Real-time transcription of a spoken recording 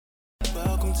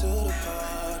Welcome to the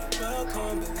party.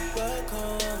 Welcome, baby,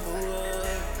 welcome.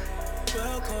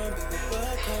 Welcome, baby,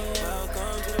 welcome.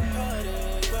 Welcome to the party.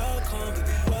 Welcome,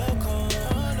 baby, welcome.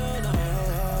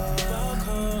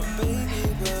 Welcome, baby,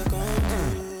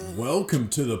 welcome. Welcome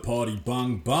to the party,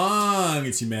 bung bung.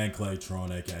 It's your man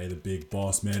Claytron, aka the Big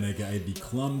Boss Man, aka the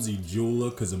Clumsy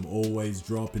Jeweler, cause I'm always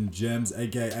dropping gems,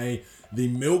 aka the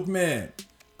Milkman,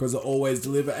 cause I always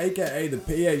deliver, aka the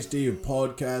PhD of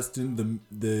podcasting,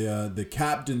 the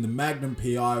captain, the Magnum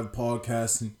PI of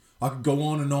podcasting. I could go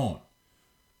on and on.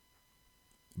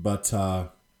 But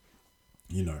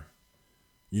you know,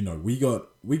 we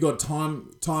got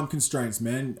time constraints,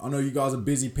 man. I know you guys are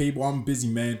busy people. I'm a busy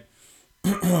man.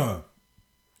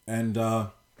 And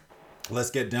let's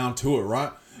get down to it,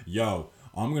 right? Yo,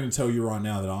 I'm going to tell you right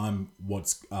now that I'm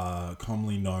what's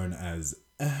commonly known as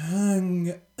a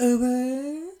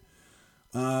hangover.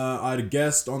 I had a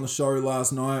guest on the show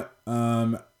last night.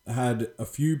 Had a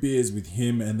few beers with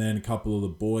him and then a couple of the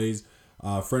boys.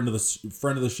 Friend of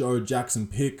the show, Jackson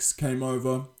Picks, came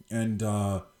over, and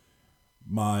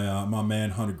my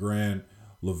man Hunter Grant,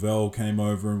 Lavelle came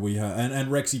over, and we had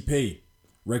and Rexy P.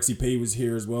 Rexy P was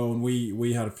here as well, and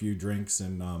we had a few drinks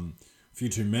and a few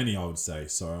too many, I would say.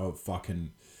 So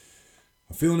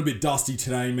I'm feeling a bit dusty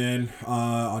today, man.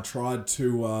 I tried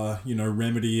to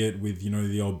remedy it with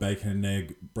the old bacon and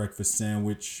egg breakfast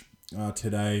sandwich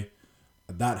today.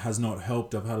 That has not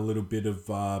helped. I've had a little bit of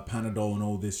Panadol and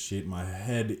all this shit. My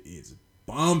head is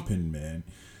bumping, man.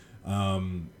 Yeah,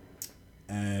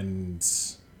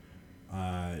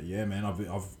 man.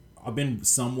 I've been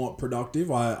somewhat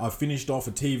productive. I finished off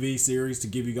a TV series to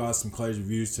give you guys some close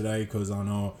reviews today because I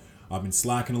know I've been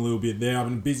slacking a little bit there. I've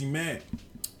been a busy man.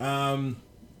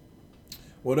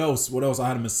 What else? I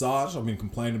had a massage. I've been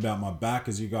complaining about my back,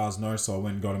 as you guys know, so I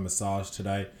went and got a massage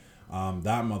today.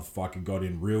 That motherfucker got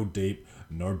in real deep.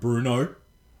 No Bruno.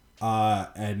 Yeah,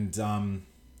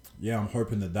 I'm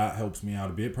hoping that helps me out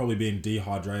a bit. Probably being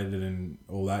dehydrated and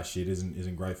all that shit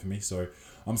isn't great for me. So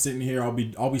I'm sitting here.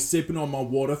 I'll be sipping on my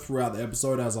water throughout the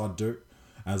episode as I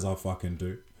fucking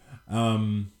do.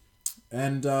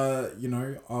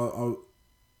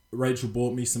 Rachel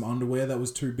bought me some underwear that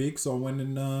was too big, so I went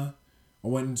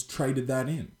and traded that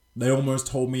in. They almost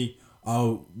told me,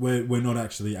 "Oh, we're not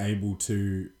actually able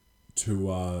to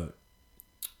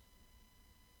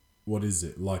what is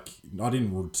it? Like, I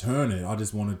didn't return it. I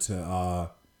just wanted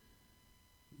to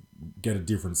get a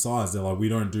different size." They're like, "We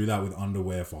don't do that with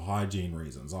underwear for hygiene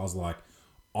reasons." I was like,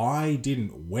 I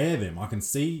didn't wear them. I can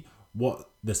see what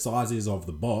the size is of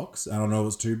the box, and I know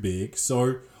it's too big.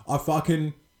 So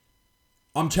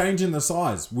I'm changing the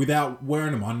size without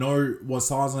wearing them. I know what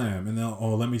size I am. And they're like,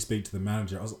 "Oh, let me speak to the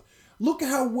manager." I was like, look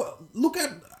at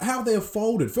how they're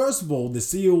folded. First of all, the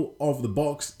seal of the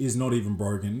box is not even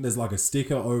broken. There's like a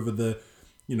sticker over the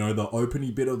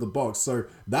openy bit of the box. So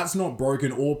that's not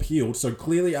broken or peeled. So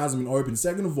clearly it hasn't been opened.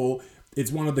 Second of all,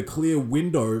 it's one of the clear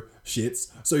window shits.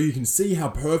 So you can see how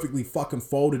perfectly fucking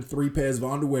folded 3 pairs of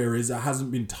underwear is. It hasn't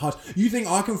been touched. You think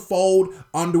I can fold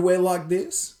underwear like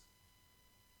this?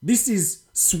 This is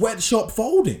sweatshop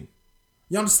folding.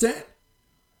 You understand?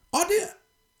 I didn't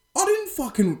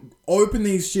fucking open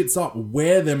these shits up,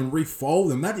 wear them, and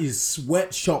refold them. That is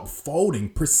sweatshop folding.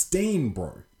 Pristine,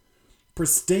 bro.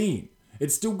 Pristine.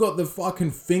 It's still got the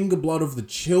fucking finger blood of the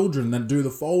children that do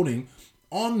the folding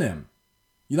on them.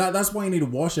 That's why you need to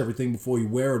wash everything before you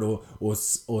wear it or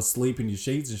sleep in your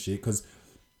sheets and shit, because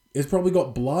it's probably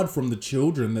got blood from the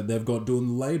children that they've got doing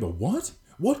the labor. What?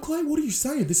 What, Clay? What are you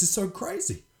saying? This is so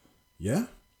crazy. Yeah?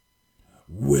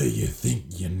 Where you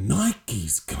think your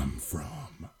Nikes come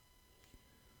from?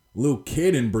 Little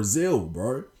kid in Brazil,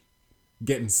 bro.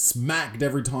 Getting smacked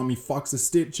every time he fucks a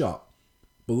stitch up.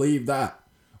 Believe that.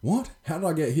 What? How did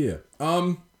I get here?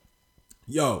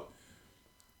 Yo.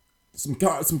 Some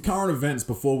current events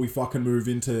before we fucking move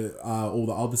into all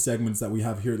the other segments that we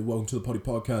have here at the Welcome to the Potty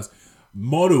podcast.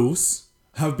 Models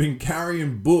have been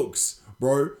carrying books,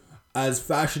 bro, as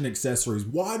fashion accessories.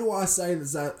 Why do I say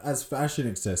that as fashion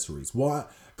accessories? Why,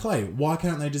 Clay, why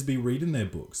can't they just be reading their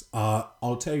books?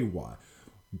 I'll tell you why.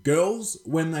 Girls,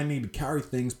 when they need to carry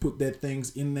things, put their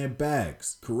things in their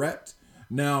bags, correct?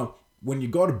 Now, when you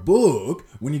got a book,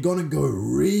 when you're gonna go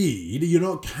read, you're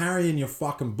not carrying your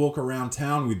fucking book around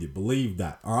town with you. Believe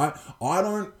that, alright? I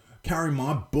don't carry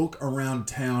my book around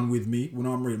town with me when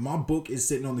I'm reading. My book is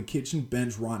sitting on the kitchen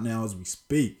bench right now as we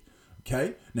speak.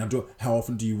 Okay? Now, how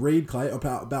often do you read, Clay?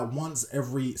 About once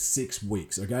every 6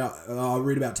 weeks. Okay? I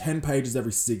read about 10 pages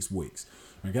every 6 weeks.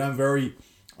 Okay? I'm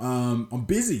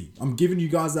busy. I'm giving you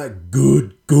guys that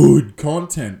good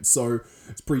content. So,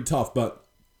 it's pretty tough. But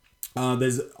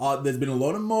There's been a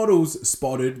lot of models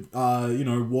spotted,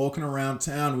 walking around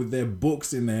town with their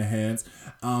books in their hands.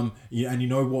 Yeah, and you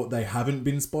know what they haven't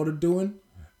been spotted doing?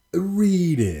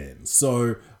 Reading.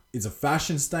 So it's a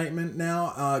fashion statement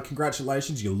now.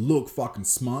 Congratulations, you look fucking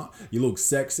smart. You look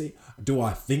sexy. Do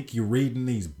I think you're reading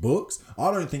these books?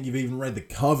 I don't think you've even read the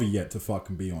cover yet, to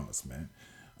fucking be honest, man.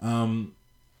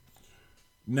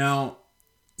 Now,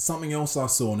 something else I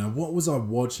saw. Now, what was I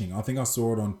watching? I think I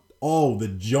saw it on... Oh, the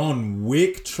John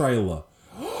Wick trailer.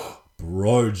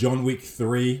 Bro, John Wick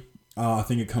 3. I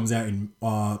think it comes out in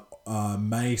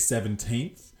May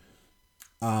 17th.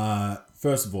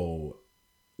 First of all,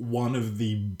 one of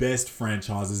the best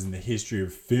franchises in the history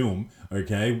of film,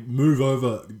 okay? Move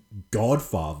over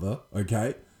Godfather,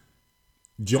 okay?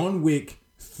 John Wick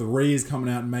 3 is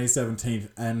coming out May 17th,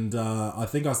 and I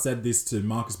think I said this to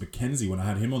Marcus McKenzie when I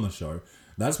had him on the show.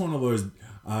 That's one of those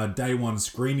day one,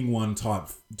 screening one type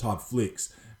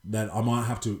flicks that I might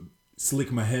have to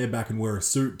slick my hair back and wear a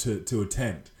suit to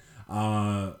attend.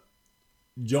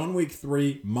 John Wick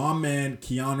 3, my man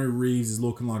Keanu Reeves is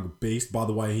looking like a beast. By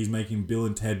the way, he's making Bill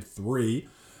and Ted 3.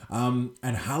 And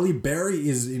Halle Berry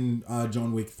is in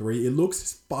John Wick 3. It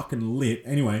looks fucking lit.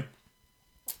 Anyway,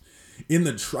 in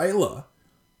the trailer,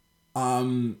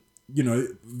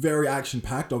 very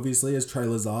action-packed, obviously, as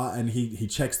trailers are, and he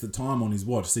checks the time on his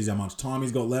watch, sees how much time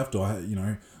he's got left, or, I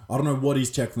don't know what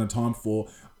he's checking the time for,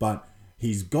 but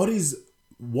he's got his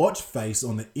watch face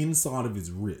on the inside of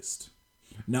his wrist.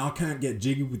 Now, I can't get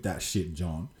jiggy with that shit,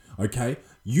 John, okay?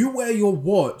 You wear your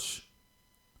watch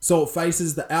so it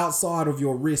faces the outside of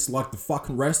your wrist like the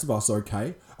fucking rest of us,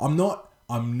 okay? I'm not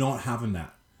having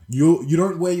that. You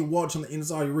don't wear your watch on the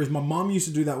inside of your wrist. My mum used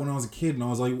to do that when I was a kid, and I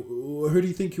was like, who do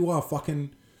you think you are?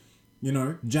 Fucking,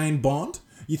 Jane Bond?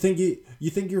 You think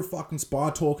you're a fucking spy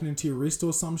talking into your wrist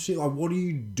or some shit? Like, what are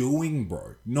you doing,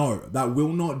 bro? No, that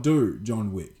will not do,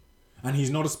 John Wick. And he's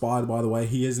not a spy, by the way.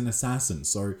 He is an assassin,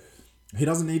 so he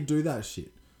doesn't need to do that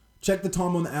shit. Check the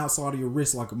time on the outside of your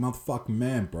wrist like a motherfucking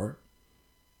man, bro.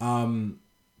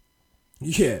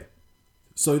 Yeah.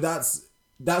 So that's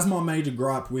my major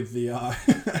gripe with the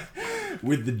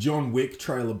with the John Wick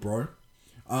trailer, bro.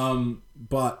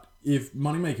 But if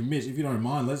Moneymaker Mitch, if you don't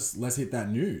mind, let's hit that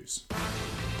news.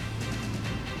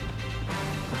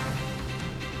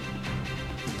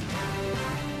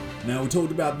 Now, we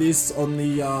talked about this on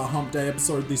the Hump Day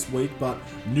episode this week, but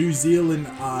New Zealand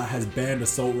has banned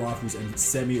assault rifles and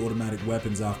semi-automatic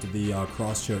weapons after the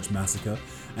Christchurch massacre.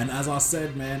 And as I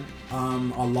said, man,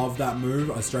 I love that move.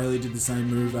 Australia did the same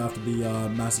move after the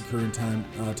massacre in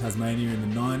Tasmania in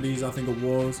the 90s, I think it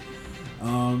was.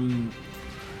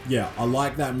 Yeah, I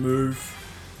like that move.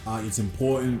 It's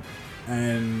important,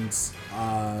 and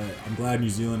I'm glad New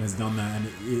Zealand has done that. And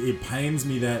it pains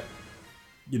me that,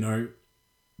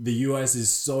 the US is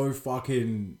so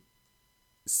fucking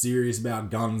serious about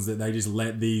guns that they just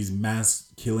let these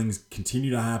mass killings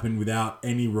continue to happen without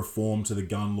any reform to the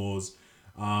gun laws.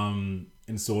 And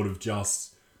sort of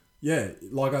just,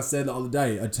 like I said the other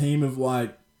day, a team of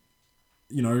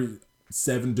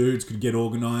 7 dudes could get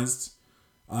organized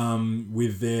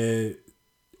with their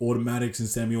automatics and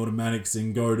semi-automatics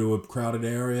and go to a crowded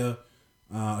area,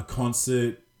 a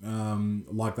concert,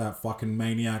 like that fucking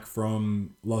maniac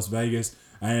from Las Vegas.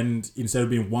 And instead of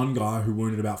being one guy who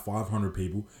wounded about 500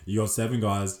 people, you got 7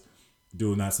 guys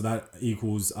doing that. So that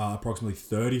equals approximately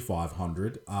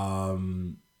 3,500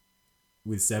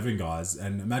 with 7 guys.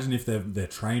 And imagine if they're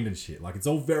trained and shit. Like, it's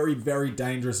all very, very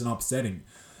dangerous and upsetting.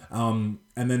 And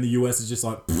then the US is just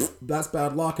like, that's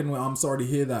bad luck, and I'm sorry to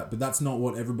hear that, but that's not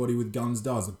what everybody with guns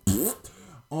does.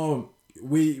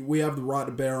 We have the right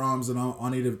to bear arms, and I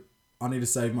need to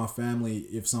save my family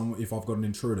if I've got an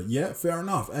intruder. Yeah, fair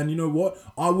enough. And you know what?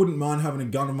 I wouldn't mind having a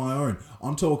gun of my own.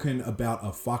 I'm talking about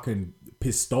a fucking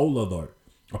pistola, though.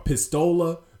 A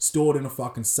pistola stored in a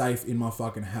fucking safe in my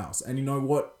fucking house. And you know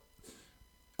what?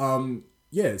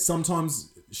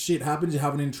 Sometimes shit happens. You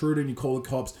have an intruder and you call the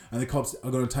cops, and the cops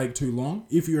are going to take too long.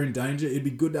 If you're in danger, it'd be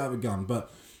good to have a gun.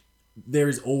 But there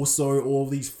is also all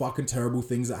these fucking terrible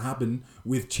things that happen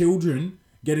with children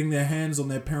getting their hands on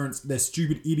their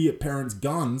stupid idiot parents'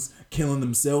 guns, killing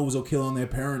themselves or killing their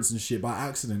parents and shit by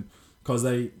accident. Because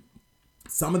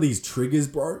some of these triggers,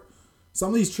 bro, some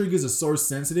of these triggers are so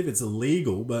sensitive, it's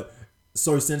illegal, but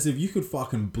so sensitive you could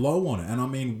fucking blow on it. And I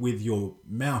mean with your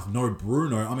mouth, no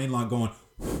Bruno. I mean like going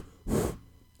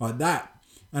like that,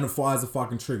 and it fires the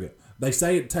fucking trigger. They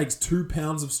say it takes 2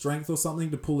 pounds of strength or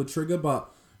something to pull a trigger,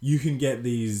 but you can get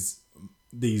these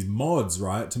mods,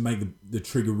 right, to make the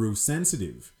trigger real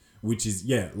sensitive, which is,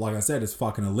 like I said, it's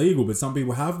fucking illegal, but some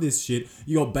people have this shit.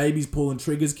 You got babies pulling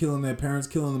triggers, killing their parents,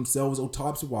 killing themselves, all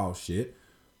types of wild shit.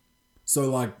 So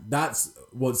like that's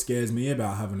what scares me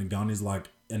about having a gun is like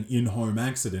an in-home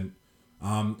accident.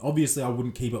 Obviously I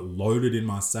wouldn't keep it loaded in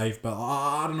my safe, but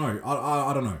I don't know.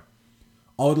 I don't know.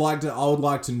 I would like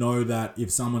to know that if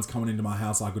someone's coming into my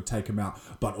house, I could take them out.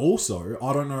 But also,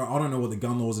 I don't know what the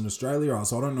gun laws in Australia are.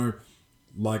 So I don't know,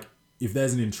 like, if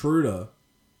there's an intruder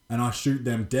and I shoot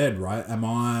them dead, right? Am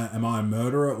I a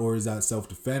murderer, or is that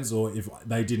self-defense? Or if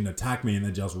they didn't attack me and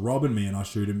they're just robbing me and I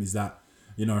shoot them, is that,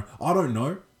 I don't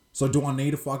know. So do I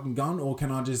need a fucking gun, or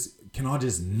can I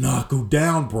just knuckle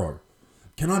down, bro?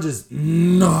 Can I just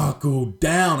knuckle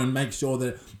down and make sure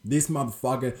that this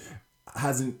motherfucker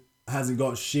hasn't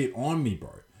got shit on me,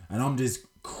 bro? And I'm just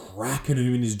cracking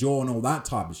him in his jaw and all that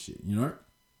type of shit,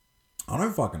 I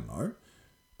don't fucking know.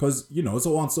 Because, it's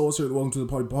all on source here at the Welcome to the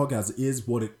Potty Podcast. It is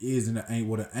what it is, and it ain't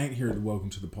what it ain't here at the Welcome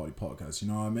to the Potty Podcast. You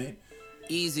know what I mean?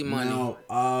 Easy money. Now,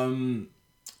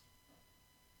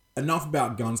 enough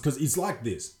about guns, because it's like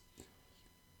this.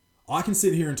 I can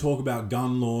sit here and talk about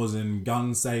gun laws and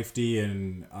gun safety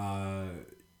and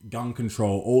gun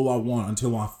control all I want until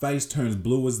my face turns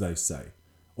blue, as they say.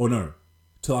 Or no,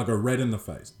 till I go red in the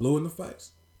face. Blue in the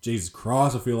face? Jesus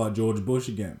Christ, I feel like George Bush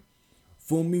again.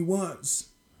 Fool me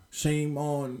once, shame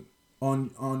on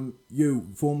you.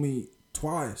 Fool me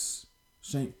twice,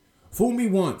 shame. Fool me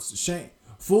once, shame.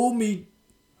 Fool me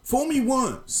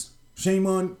once, shame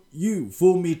on you.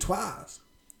 Fool me twice,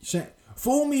 shame.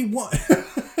 Fool me once.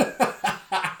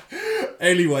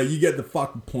 Anyway, you get the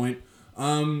fucking point.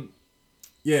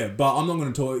 Yeah, but I'm not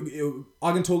going to talk.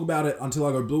 I can talk about it until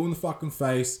I go blue in the fucking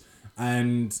face,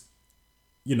 and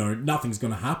nothing's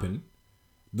going to happen.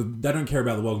 They don't care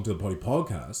about the Welcome to the Potty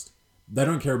Podcast. They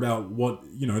don't care about what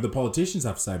the politicians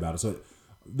have to say about it. So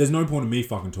there's no point in me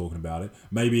fucking talking about it.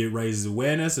 Maybe it raises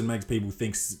awareness and makes people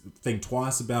think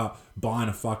twice about buying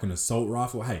a fucking assault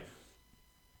rifle. Hey,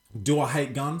 do I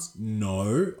hate guns?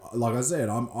 No. Like I said,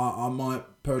 I might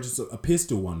purchase a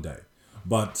pistol one day.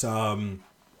 But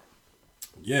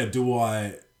yeah, do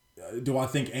I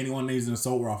think anyone needs an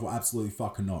assault rifle? Absolutely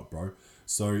fucking not, bro.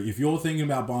 So if you're thinking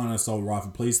about buying an assault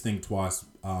rifle, please think twice.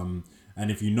 And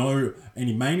if you know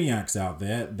any maniacs out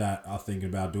there that are thinking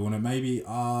about doing it, maybe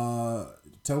tell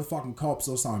the fucking cops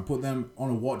or something. Put them on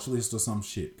a watch list or some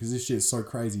shit. Because this shit's so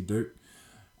crazy, dude.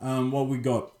 What we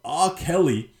got? R.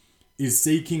 Kelly is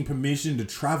seeking permission to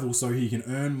travel so he can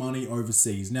earn money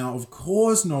overseas. Now, of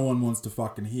course, no one wants to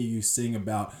fucking hear you sing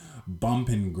about bump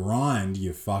and grind,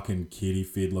 you fucking kitty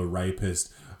fiddler,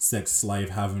 rapist, sex slave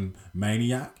having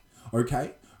maniac.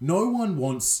 Okay? No one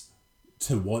wants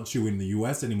to watch you in the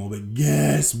US anymore, but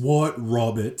guess what,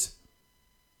 Robert?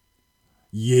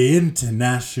 Yeah,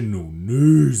 international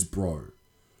news, bro.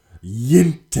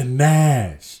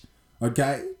 Internash.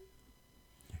 Okay?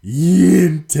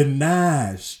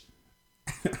 Internash.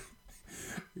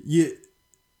 Yeah,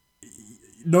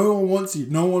 no one wants you.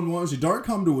 No one wants you. Don't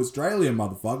come to Australia,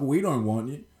 motherfucker. We don't want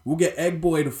you. We'll get Egg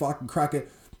Boy to fucking crack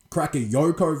a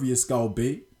yoke over your skull,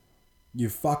 B. You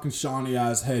fucking shiny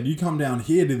ass head. You come down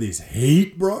here to this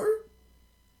heat, bro.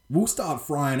 We'll start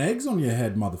frying eggs on your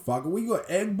head, motherfucker. We got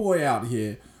Egg Boy out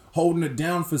here holding it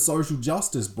down for social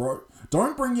justice, bro.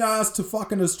 Don't bring your ass to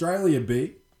fucking Australia,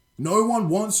 B. No one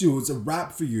wants you. It's a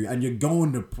wrap for you, and you're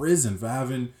going to prison for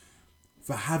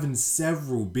having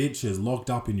several bitches locked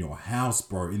up in your house,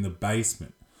 bro, in the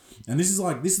basement. And this is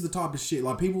the type of shit,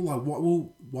 like, people like,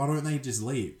 why don't they just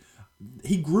leave?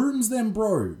 He grooms them,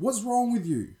 bro. What's wrong with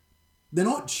you? They're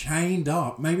not chained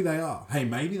up. Maybe they are. Hey,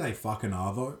 maybe they fucking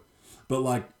are, though. But,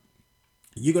 like,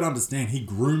 you gotta understand, he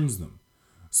grooms them.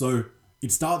 So,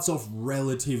 it starts off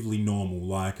relatively normal,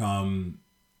 like,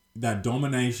 that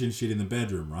domination shit in the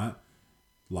bedroom, right?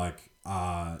 Like,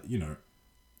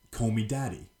 call me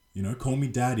daddy. Call me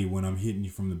daddy when I'm hitting you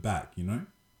from the back,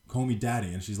 Call me daddy.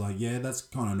 And she's like, yeah, that's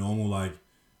kind of normal. Like,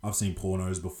 I've seen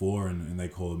pornos before and they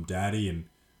call him daddy. And,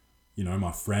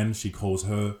 my friend, she calls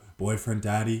her boyfriend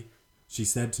daddy. She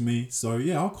said to me, so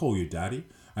yeah, I'll call you daddy.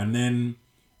 And then,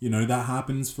 that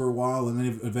happens for a while. And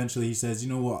then eventually he says, you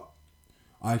know what?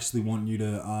 I actually want you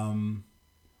to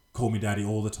call me daddy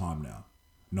all the time now.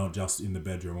 Not just in the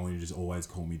bedroom. I want you to just always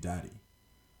call me daddy.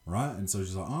 Right? And so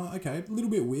she's like, oh, okay, a little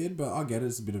bit weird, but I get it.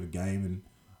 It's a bit of a game, and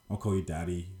I'll call you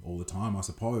daddy all the time, I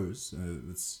suppose.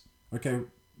 It's okay,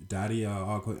 daddy.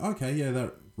 I'll call you. Okay, yeah,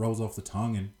 that rolls off the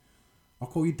tongue, and I'll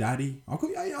call you daddy. I'll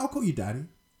call you daddy.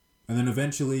 And then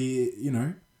eventually,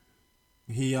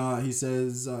 he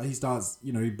says he starts,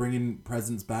 bringing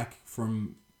presents back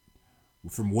from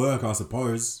work, I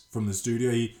suppose, from the studio.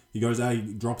 He goes out,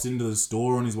 he drops into the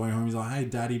store on his way home. He's like, hey,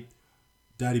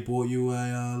 Daddy bought you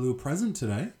a little present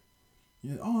today.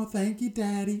 Yeah, oh, thank you,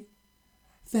 Daddy.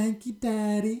 Thank you,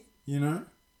 Daddy. And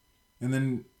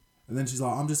then And then she's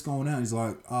like, I'm just going out. He's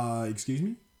like, excuse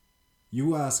me?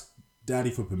 You ask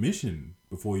daddy for permission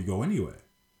before you go anywhere.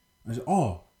 And she's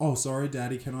like, oh, sorry,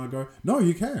 daddy, can I go? No,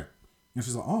 you can't. And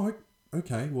she's like, oh,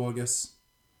 okay, well, I guess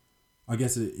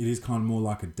it is kind of more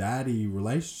like a daddy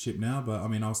relationship now, but I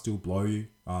mean, I'll still blow you.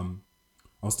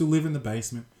 I'll still live in the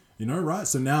basement, right?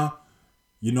 So now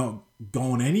you're not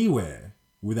going anywhere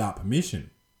without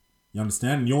permission. You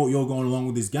understand? And you're going along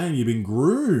with this game. You've been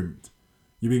groomed.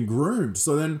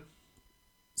 So then,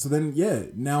 yeah,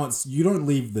 now it's, you don't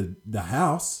leave the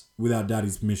house without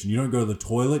daddy's permission. You don't go to the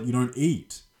toilet. You don't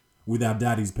eat without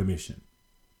daddy's permission.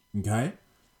 Okay?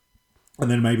 And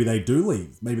then maybe they do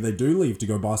leave. Maybe they do leave to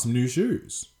go buy some new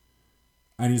shoes.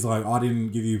 And he's like, I didn't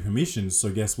give you permission,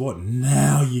 so guess what?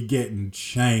 Now you're getting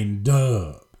chained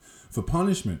up for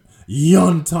punishment. You're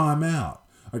on time out.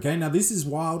 Okay, now this is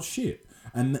wild shit.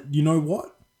 And you know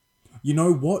what?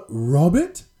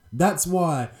 Robert? That's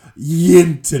why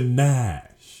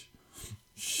Yinternash.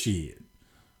 Shit.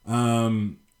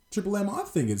 Triple M, I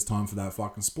think it's time for that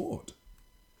fucking sport.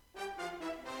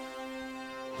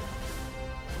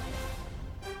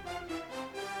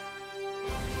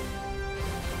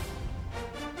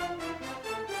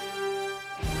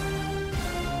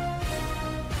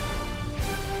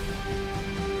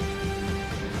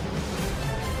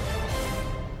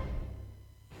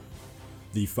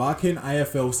 The fucking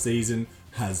AFL season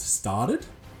has started.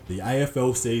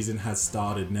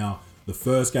 Now, the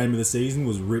first game of the season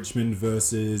was Richmond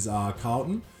versus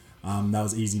Carlton. That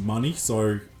was easy money,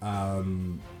 so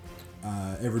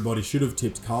everybody should have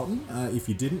tipped Carlton. If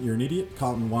you didn't, you're an idiot.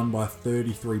 Carlton won by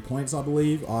 33 points, I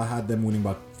believe. I had them winning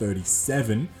by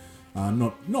 37.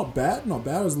 Not bad.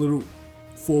 I was a little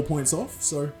 4 points off,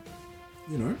 so,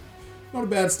 not a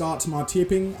bad start to my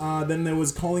tipping. Then there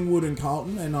was Collingwood and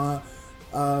Carlton, and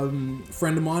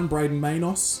friend of mine, Braden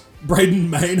Maynard. Sorry,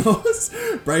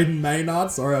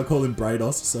 I call him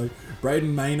Brados. So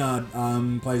Braden Maynard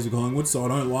plays with Collingwood, so I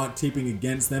don't like tipping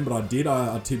against them, but I did.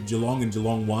 I tipped Geelong, and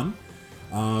Geelong won.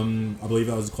 I believe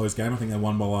that was a close game. I think they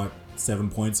won by like 7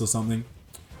 points or something.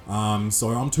 So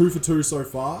I'm 2 for 2 so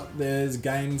far. There's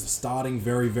games starting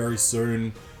very, very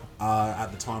soon at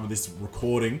the time of this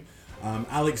recording.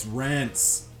 Alex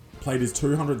Rance played his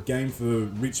 200th game for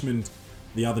Richmond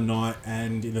the other night,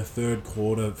 and in the third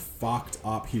quarter fucked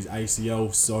up his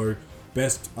ACL. So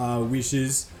best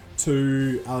wishes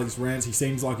to Alex Rance. He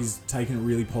seems like he's taken it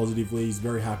really positively. He's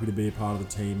very happy to be a part of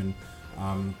the team,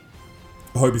 and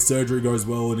I hope his surgery goes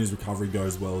well and his recovery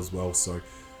goes well as well. So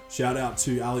shout out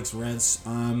to Alex Rance.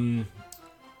 My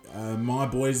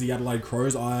boys, the Adelaide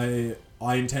Crows, I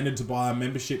intended to buy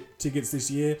membership tickets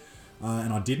this year,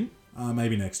 and I didn't.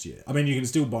 Maybe next year. I mean, you can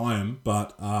still buy them,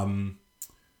 but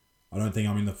I don't think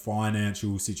I'm in the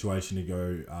financial situation to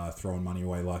go throwing money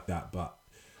away like that. But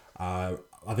I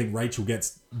think Rachel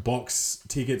gets box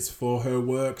tickets for her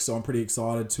work, so I'm pretty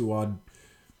excited to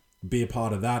be a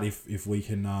part of that if we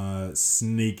can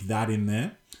sneak that in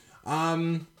there.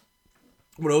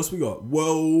 What else we got?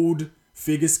 World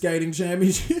Figure Skating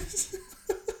Championships.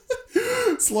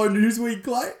 Slow news week,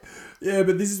 Clay. Yeah,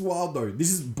 but this is wild though.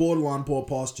 This is borderline poor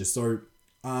posture. So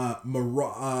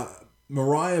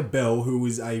Mariah Bell, who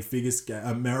is a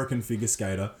American figure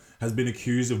skater, has been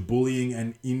accused of bullying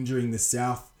and injuring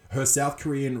her South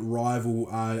Korean rival,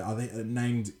 I think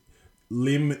named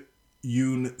Lim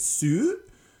Yoon Soo.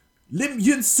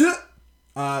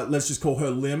 Let's just call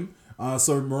her Lim.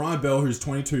 So Mariah Bell, who's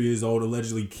 22 years old,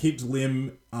 allegedly kicked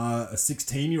Lim, a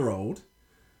 16-year-old,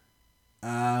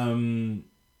 and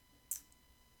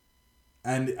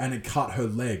it cut her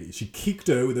leg. She kicked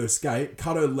her with her skate,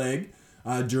 cut her leg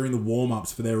during the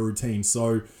warm-ups for their routine.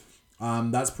 So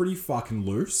that's pretty fucking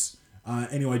loose.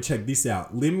 Anyway, check this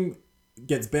out. Lim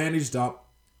gets bandaged up,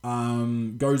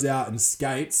 goes out and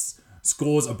skates,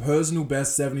 scores a personal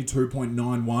best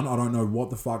 72.91. I don't know what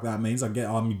the fuck that means.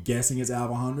 I'm guessing it's out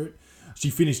of 100. She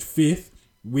finished 5th,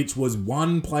 which was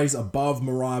 1 place above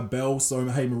Mariah Bell. So,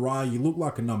 hey, Mariah, you look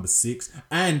like a number 6.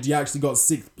 And you actually got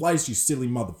 6th place, you silly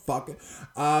motherfucker.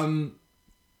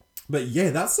 But yeah,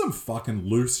 that's some fucking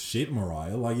loose shit,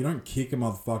 Mariah. Like, you don't kick a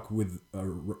motherfucker with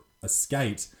a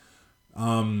skate.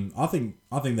 I think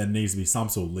there needs to be some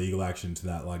sort of legal action to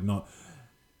that. Like,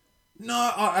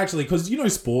 actually,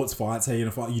 because sports fights, hey, in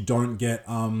a fight, you don't get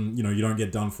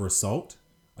done for assault.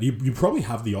 You probably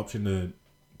have the option to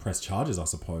press charges, I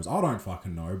suppose. I don't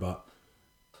fucking know, but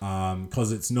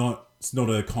because it's not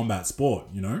a combat sport,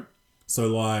 So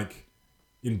like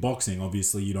in boxing,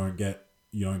 obviously you don't get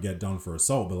done for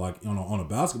assault, but like on a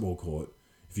basketball court,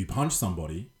 if you punch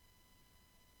somebody,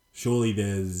 surely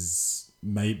there's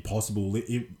possible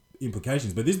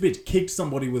implications. But this bitch kicked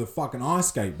somebody with a fucking ice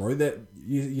skate, bro. That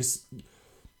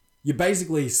you're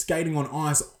basically skating on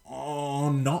ice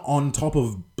not on top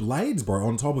of blades, bro.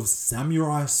 On top of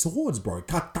samurai swords, bro.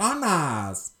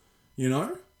 Katanas, you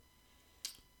know.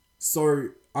 So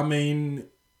I mean,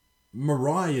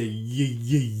 Mariah,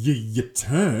 you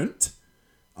turned.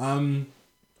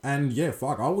 And yeah,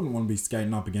 fuck, I wouldn't want to be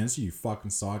skating up against you, you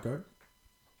fucking psycho.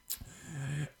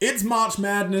 It's March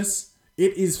Madness.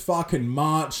 It is fucking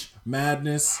March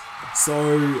Madness.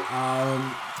 So,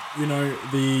 you know,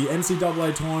 the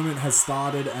NCAA tournament has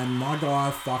started, and my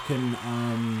guy fucking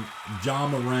Ja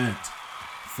Morant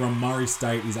from Murray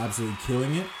State is absolutely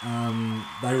killing it.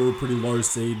 They were a pretty low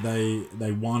seed.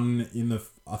 They won in the,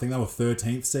 I think they were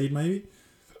 13th seed maybe.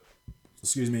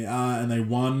 Excuse me. And they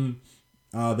won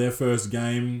their first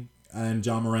game, and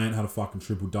Ja Morant had a fucking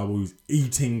triple-double. He was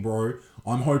eating, bro.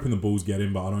 I'm hoping the Bulls get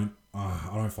him, but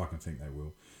I don't fucking think they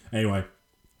will. Anyway,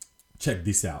 check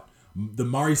this out. The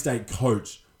Murray State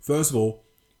coach, first of all,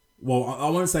 well, I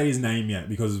won't say his name yet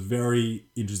because it's very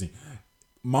interesting.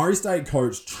 Murray State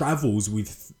coach travels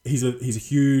with, he's a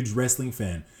huge wrestling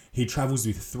fan. He travels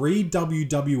with 3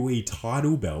 WWE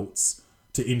title belts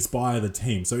to inspire the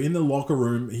team. So in the locker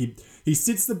room, he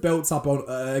sits the belts up on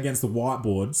against the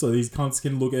whiteboard so these cunts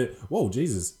can look at, whoa,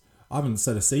 Jesus, I haven't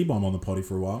said a C-bomb on the potty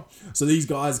for a while. So these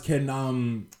guys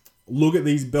can look at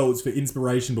these belts for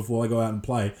inspiration before they go out and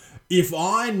play. If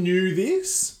I knew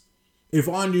this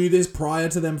prior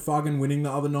to them fucking winning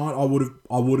the other night, I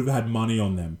would have had money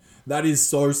on them. That is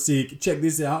so sick. Check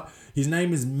this out. His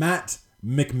name is Matt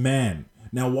McMahon.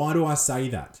 Now, why do I say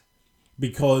that?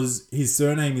 Because his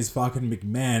surname is fucking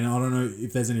McMahon. I don't know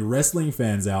if there's any wrestling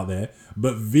fans out there,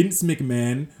 but Vince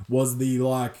McMahon was the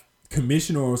like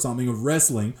commissioner or something of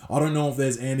wrestling. I don't know if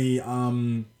there's any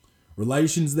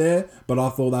relations there, but I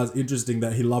thought that was interesting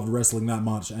that he loved wrestling that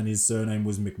much and his surname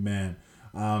was McMahon.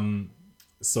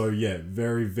 So yeah,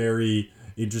 very, very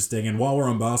interesting. And while we're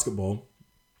on basketball,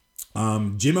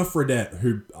 Jimmer Fredette,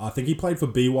 who I think he played for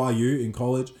BYU in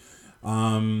college.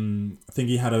 I think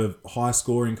he had a high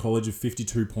score in college of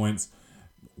 52 points.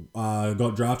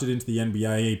 Got drafted into the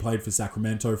NBA. He played for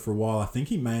Sacramento for a while. I think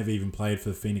he may have even played for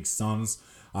the Phoenix Suns.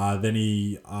 Then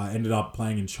he ended up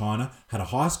playing in China. Had a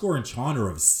high score in China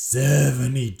of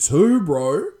 72,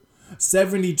 bro.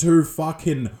 72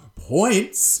 fucking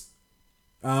points.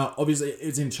 Obviously,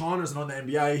 it's in China. It's not in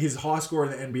the NBA. His high score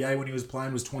in the NBA when he was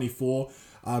playing was 24.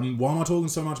 Why am I talking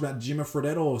so much about Jimmer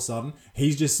Fredette all of a sudden?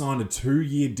 He's just signed a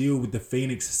 2-year deal with the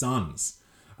Phoenix Suns.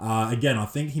 Again, I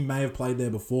think he may have played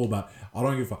there before, but I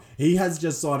don't give a fuck. He has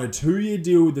just signed a 2-year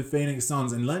deal with the Phoenix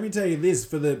Suns. And let me tell you this,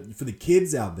 for the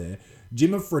kids out there,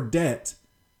 Jimmer Fredette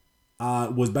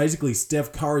was basically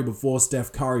Steph Curry before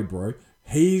Steph Curry, bro.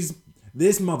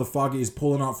 This motherfucker is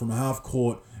pulling up from half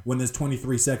court when there's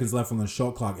 23 seconds left on the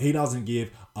shot clock. He doesn't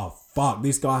give a fuck.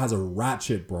 This guy has a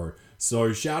ratchet, bro.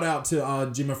 So shout out to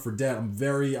Jimmer Fredette. I'm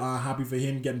very happy for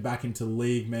him getting back into the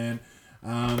league, man.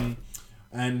 And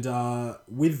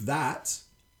with that,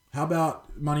 how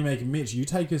about Moneymaker Mitch? You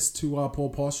take us to our Poor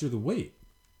Posture of the Week.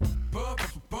 Poor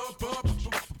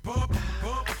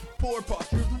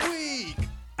Posture of the Week.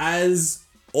 As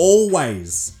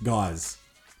always, guys,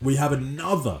 we have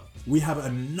another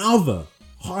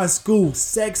high school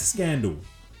sex scandal.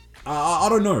 I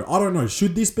don't know.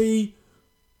 Should this be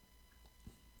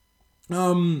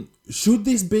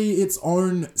its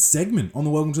own segment on the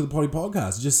Welcome to the Potty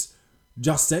podcast?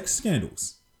 Just sex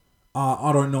scandals.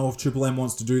 I don't know if Triple M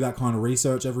wants to do that kind of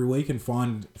research every week and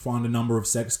find a number of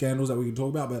sex scandals that we can talk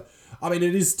about. But I mean,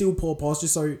 it is still poor posture.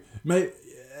 So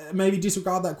maybe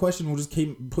disregard that question. We'll just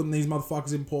keep putting these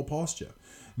motherfuckers in poor posture.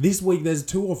 This week, there's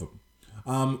 2 of them.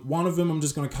 One of them I'm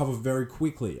just going to cover very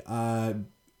quickly. And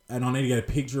I need to get a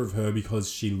picture of her because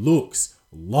she looks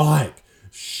like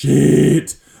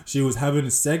shit. She was having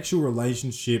a sexual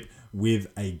relationship with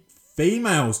a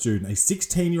female student, a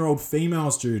 16-year-old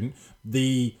female student.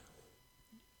 The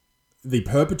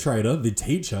perpetrator, the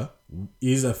teacher,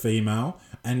 is a female,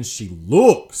 and she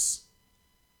looks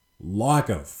like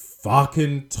a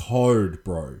fucking toad,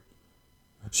 bro.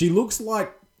 She looks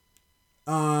like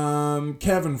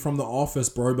Kevin from The Office,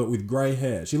 bro, but with grey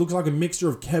hair. She looks like a mixture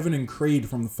of Kevin and Creed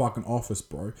from the fucking Office,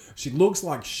 bro. She looks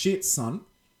like shit, son.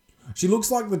 She looks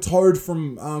like the toad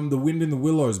from The Wind in the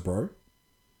Willows, bro.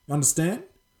 Understand?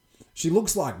 She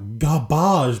looks like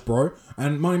garbage, bro.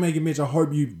 And Moneymaker Mitch, I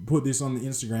hope you put this on the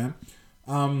Instagram.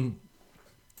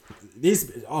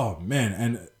 Oh man,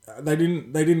 and they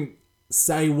didn't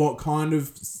say what kind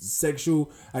of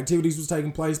sexual activities was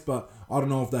taking place, but I don't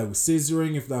know if they were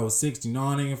scissoring, if they were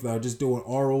 69ing, if they were just doing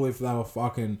oral, if they were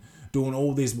fucking doing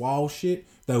all this wild shit.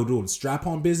 They were doing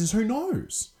strap-on business. Who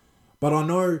knows? But I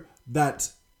know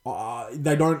that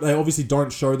they obviously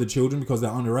don't show the children because they're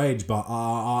underage, but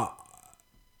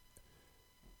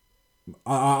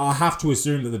I have to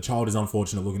assume that the child is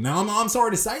unfortunate looking. Now, I'm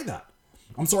sorry to say that.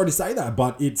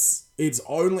 But it's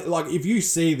only, like, if you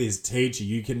see this teacher,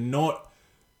 you cannot,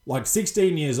 like,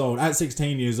 16 years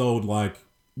old, like,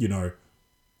 you know,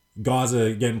 guys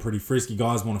are getting pretty frisky,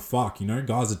 guys want to fuck, you know,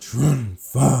 guys are trying to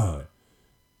fuck.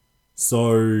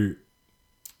 So,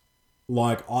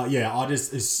 like,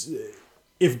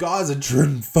 if guys are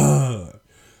trying to fuck,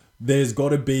 there's got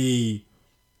to be,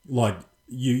 like,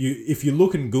 if you're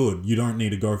looking good, you don't need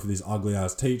to go for this ugly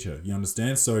ass teacher. You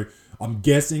understand? So I'm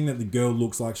guessing that the girl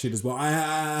looks like shit as well.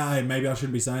 Maybe I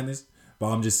shouldn't be saying this,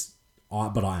 but I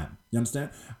am. You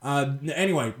understand?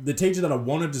 Anyway, the teacher that I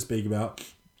wanted to speak about.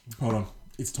 Hold on,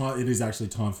 it's time. It is actually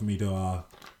time for me to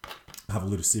have a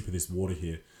little sip of this water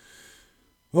here.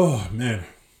 Oh man,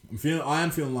 I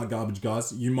am feeling like garbage,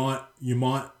 guys. You might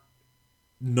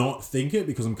not think it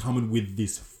because I'm coming with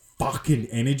this fucking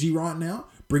energy right now,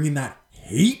 bringing that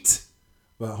heat.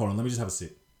 But hold on, let me just have a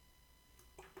sip.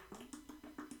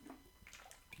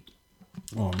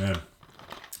 Oh man,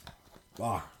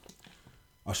 fuck!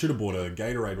 I should have bought a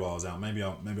Gatorade while I was out. Maybe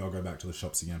I'll go back to the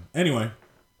shops again. Anyway,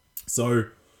 so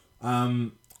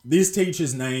this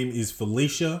teacher's name is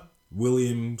Felicia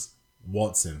Williams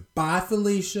Watson. Bye,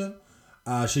 Felicia.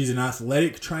 She's an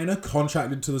athletic trainer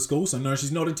contracted to the school. So no,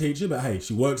 she's not a teacher, but hey,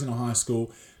 she works in a high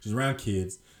school. She's around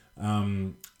kids.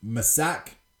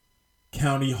 Massac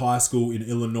County High School in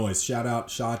Illinois. Shout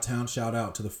out Chi-Town. Shout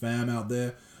out to the fam out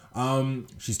there.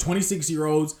 She's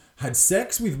 26-year-olds, had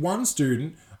sex with one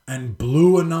student and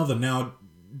blew another. Now,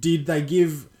 did they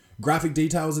give graphic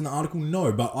details in the article?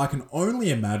 No, but I can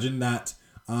only imagine that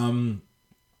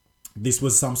this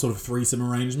was some sort of threesome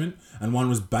arrangement and one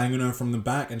was banging her from the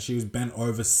back and she was bent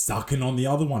over sucking on the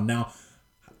other one. Now,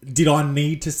 did I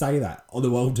need to say that on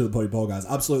the Welcome to the Potty Podcast?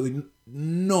 Absolutely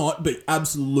not, but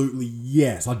absolutely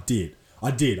yes, I did.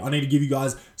 I need to give you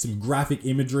guys some graphic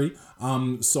imagery.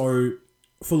 So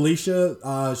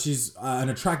Felicia, she's an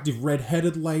attractive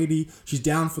red-headed lady. She's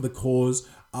down for the cause.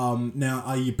 Now,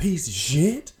 are you a piece of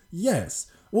shit? Yes.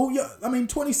 Well, yeah, I mean,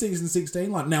 26 and 16,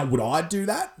 like, now, would I do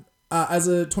that as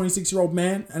a 26-year-old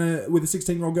man and with a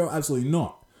 16-year-old girl? Absolutely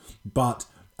not. But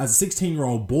as a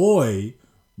 16-year-old boy,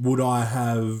 would I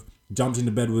have jumped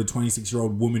into bed with a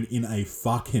 26-year-old woman in a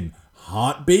fucking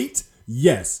heartbeat?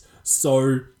 Yes.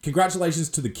 So congratulations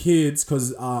to the kids,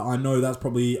 because I know that's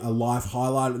probably a life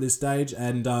highlight at this stage,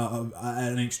 and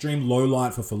an extreme low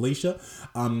light for Felicia.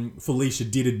 Felicia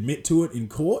did admit to it in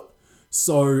court.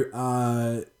 So,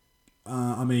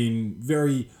 I mean,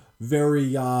 very,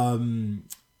 very, I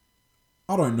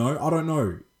don't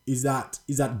know. Is that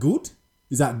good?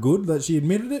 Is that good that she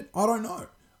admitted it? I don't know. At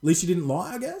least she didn't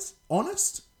lie, I guess.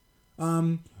 Honest.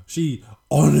 She,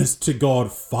 honest to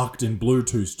God, fucked and blew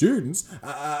two students.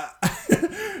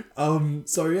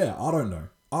 So yeah, I don't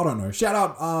know. Shout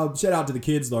out to the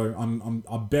kids though.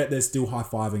 I bet they're still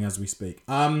high-fiving as we speak.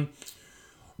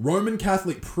 Roman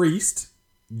Catholic priest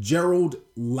Gerald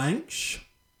Langsch,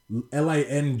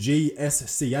 Langsch,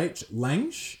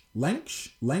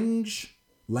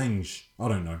 Lange. I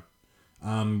don't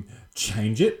know.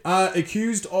 Change it.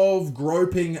 Accused of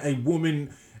groping a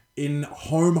woman in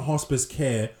home hospice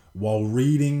care while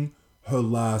reading her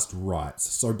last rites.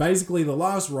 So basically the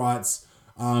last rites,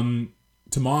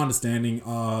 to my understanding,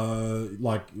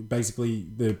 like basically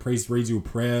the priest reads you a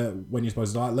prayer when you're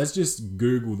supposed to die. Let's just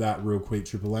Google that real quick,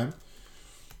 Triple M.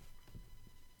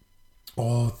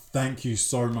 Oh, thank you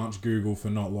so much, Google, for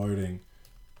not loading.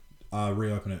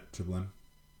 Reopen it, Triple M.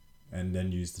 And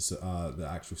then use the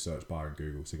actual search bar in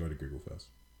Google. So go to Google first.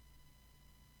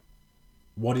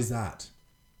 What is that?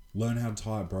 Learn how to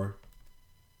type, bro.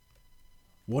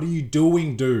 What are you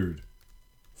doing, dude?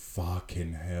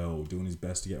 Fucking hell. Doing his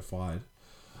best to get fired.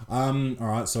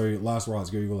 Alright, so last rites,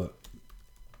 Google it.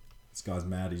 This guy's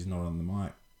mad, he's not on the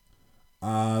mic.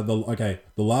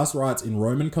 The last rites in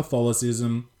Roman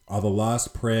Catholicism are the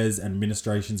last prayers and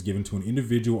ministrations given to an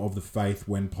individual of the faith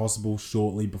when possible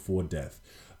shortly before death.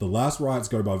 The last rites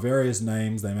go by various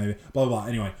names. They may be blah, blah, blah.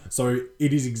 Anyway, so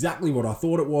it is exactly what I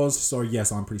thought it was. So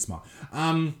yes, I'm pretty smart.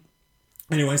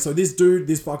 Anyway, so this dude,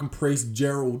 this fucking priest,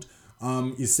 Gerald,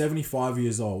 is 75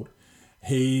 years old.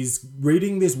 He's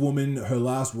reading this woman her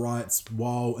last rites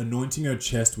while anointing her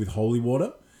chest with holy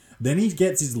water. Then he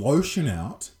gets his lotion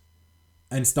out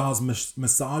and starts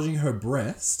massaging her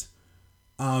breast,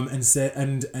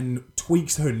 and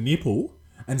tweaks her nipple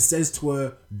and says to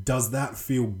her, "Does that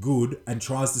feel good?" and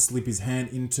tries to slip his hand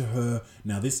into her.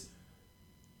 Now this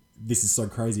is so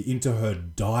crazy. Into her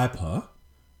diaper.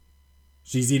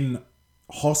 She's in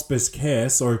hospice care,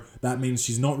 so that means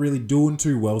she's not really doing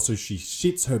too well, so she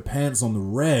shits her pants on the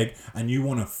reg, and you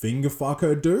want to finger fuck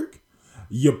her, Duke?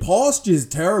 Your posture's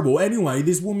terrible. Anyway,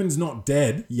 this woman's not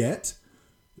dead yet,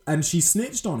 and she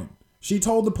snitched on him. She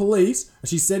told the police,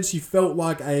 she said she felt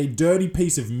like a dirty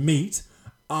piece of meat,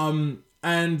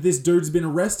 and this dude's been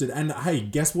arrested. And hey,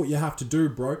 guess what you have to do,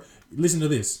 bro? Listen to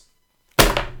this.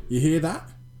 You hear that?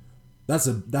 That's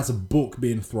a book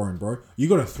being thrown, bro. You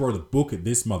gotta throw the book at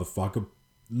this motherfucker.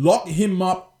 Lock him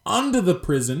up under the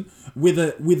prison with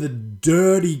a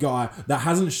dirty guy that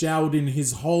hasn't showered in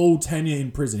his whole tenure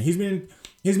in prison. He's been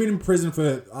in prison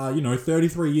for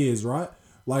 33 years, right?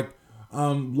 Like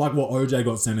what OJ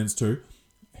got sentenced to.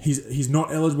 He's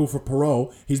not eligible for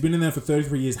parole. He's been in there for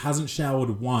 33 years, hasn't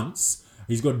showered once.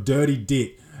 He's got dirty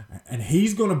dick. And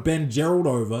he's gonna bend Gerald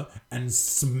over and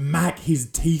smack his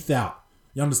teeth out.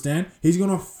 You understand? He's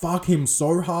gonna fuck him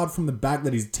so hard from the back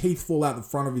that his teeth fall out the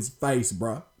front of his face,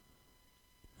 bruh.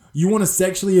 You want to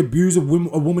sexually abuse a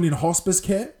woman in hospice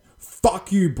care?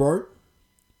 Fuck you, bro.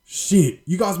 Shit.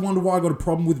 You guys wonder why I got a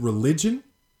problem with religion?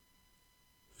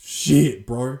 Shit,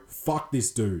 bro. Fuck this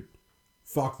dude.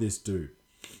 Fuck this dude.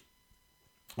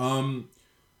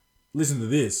 Listen to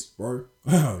this, bro.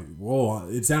 Whoa,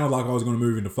 it sounded like I was going to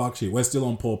move into fuck shit. We're still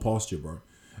on poor posture, bro.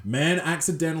 Man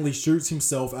accidentally shoots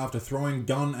himself after throwing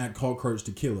gun at cockroach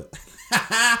to kill it.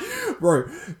 Bro,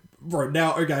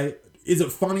 now, okay, is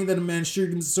it funny that a man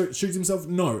shoots himself?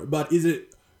 No, but is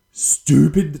it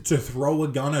stupid to throw a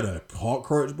gun at a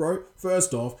cockroach, bro?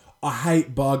 First off, I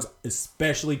hate bugs,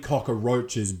 especially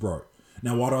cockroaches, bro.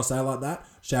 Now, why do I say it like that?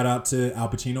 Shout out to Al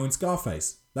Pacino in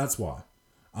Scarface. That's why.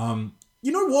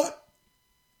 You know what?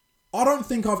 I don't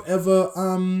think I've ever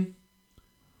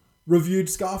reviewed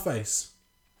Scarface.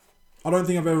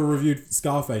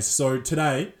 So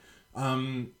today,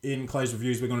 in Clay's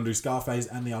Reviews, we're going to do Scarface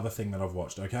and the other thing that I've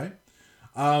watched, okay?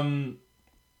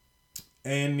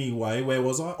 Anyway, where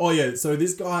was I? Oh yeah, so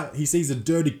this guy, he sees a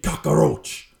dirty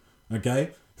cockroach,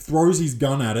 okay? Throws his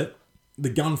gun at it. The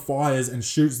gun fires and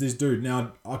shoots this dude.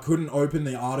 Now, I couldn't open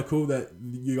the article that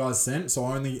you guys sent, so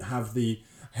I only have the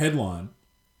headline.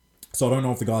 So I don't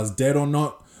know if the guy's dead or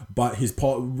not, but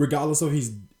regardless of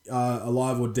he's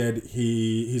alive or dead,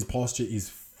 his posture is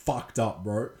fucked up,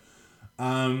 bro.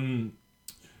 And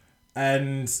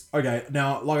okay,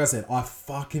 now like I said, I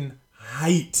fucking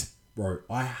hate, bro.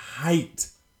 I hate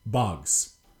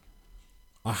bugs.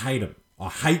 I hate them. I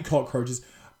hate cockroaches.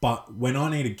 But when I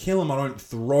need to kill them, I don't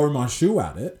throw my shoe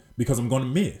at it because I'm gonna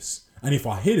miss. And if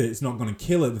I hit it, it's not gonna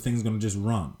kill it. The thing's gonna just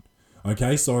run.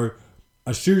 Okay, so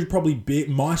a shoe's probably big.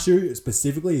 My shoe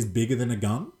specifically is bigger than a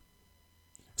gun.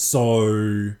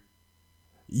 So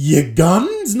your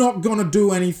gun's not gonna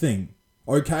do anything,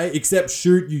 okay? Except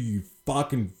shoot you, you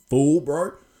fucking fool,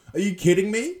 bro. Are you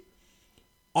kidding me?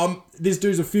 This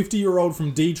dude's a 50-year-old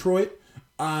from Detroit,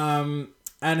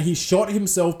 and he shot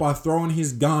himself by throwing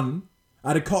his gun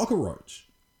at a cockroach.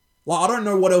 Like, I don't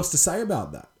know what else to say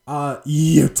about that.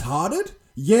 You retarded?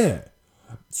 Yeah.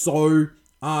 So,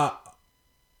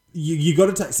 you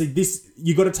got to take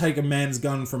you got to take a man's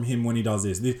gun from him when he does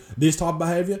this. This type of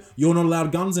behavior, you're not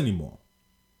allowed guns anymore.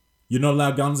 You're not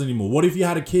allowed guns anymore. What if you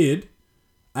had a kid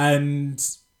and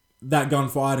that gun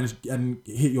fired and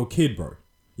hit your kid, bro?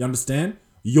 You understand?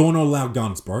 You're not allowed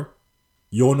guns, bro.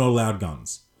 You're not allowed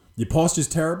guns. Your posture's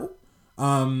terrible.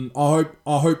 I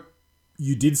hope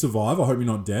you did survive. I hope you're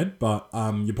not dead, but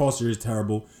your posture is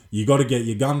terrible. You got to get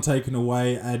your gun taken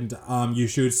away, and you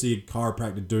should see a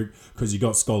chiropractor, Duke, because you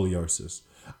got scoliosis.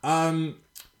 And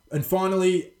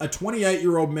finally, a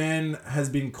 28-year-old man has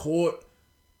been caught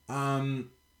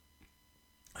having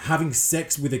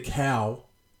sex with a cow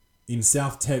in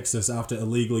South Texas after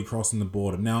illegally crossing the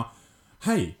border. Now,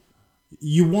 hey,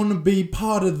 you want to be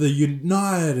part of the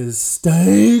United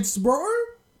States, bro?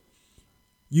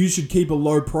 You should keep a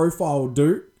low profile,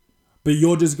 dude. But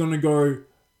you're just gonna go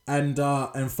and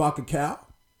fuck a cow.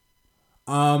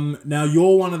 Now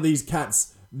you're one of these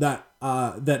cats that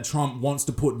Trump wants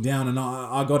to put down, and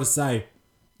I gotta say,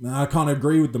 I can't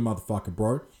agree with the motherfucker,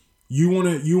 bro. You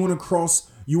wanna cross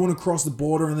the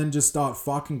border and then just start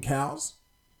fucking cows?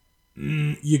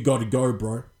 You gotta go,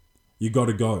 bro. You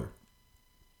gotta go.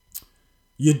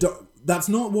 That's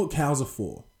not what cows are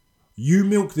for. You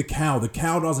milk the cow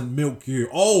doesn't milk you.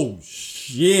 Oh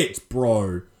shit,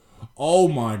 bro. Oh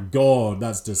my god,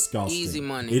 that's disgusting. Easy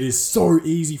money. It is so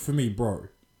easy for me, bro.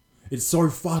 It's so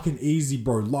fucking easy,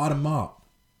 bro. Light them up.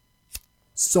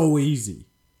 So easy.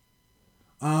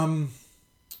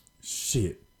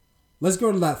 Shit. Let's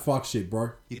go to that fuck shit, bro.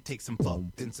 You take some fuck,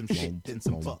 then some shit, then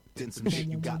some fuck, then some shit.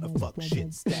 You got a fuck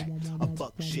shit stack. A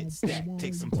fuck shit stack.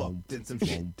 Take some fuck, then some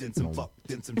shit, then some fuck,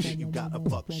 then some shit. You got a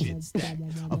fuck shit stack.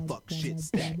 A fuck shit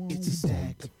stack. It's a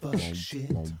stack of fuck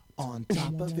shit on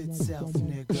top of itself,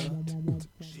 nigga.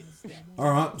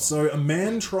 Alright, so a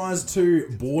man tries to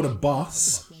board a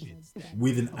bus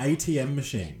with an ATM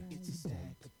machine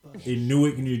in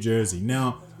Newark, New Jersey.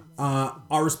 Now,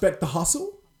 I respect the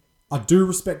hustle. I do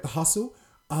respect the hustle.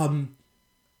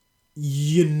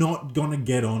 You're not gonna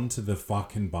get onto the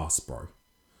fucking bus, bro.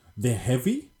 They're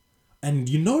heavy. And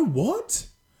you know what?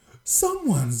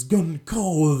 Someone's gonna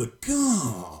call the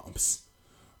cops.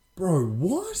 Bro,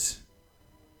 what?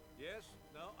 Yes,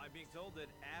 no, I'm being told that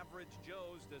Average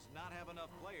Joe's does not have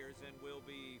enough players and will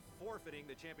be forfeiting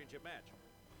the championship match.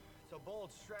 It's a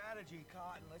bold strategy,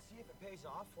 Cotton. Let's see if it pays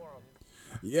off for him.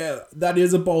 Yeah, that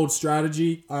is a bold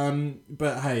strategy.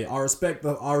 But hey, I respect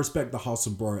the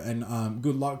hustle, bro, and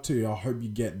good luck to you. I hope you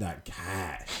get that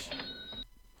cash.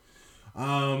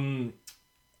 A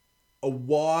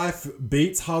wife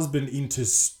beats husband into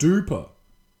stupor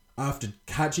after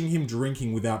catching him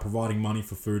drinking without providing money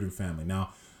for food and family.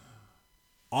 Now,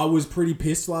 I was pretty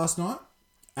pissed last night,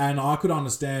 and I could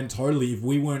understand totally if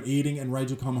we weren't eating and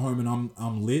Rachel come home and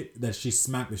I'm lit, that she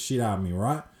smacked the shit out of me,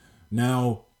 right?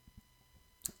 Now,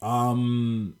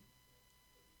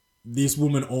 this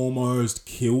woman almost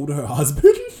killed her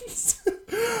husband,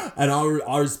 and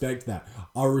I respect that.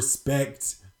 I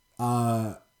respect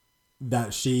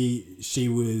that she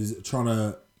was trying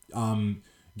to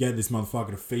get this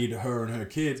motherfucker to feed her and her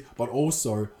kids, but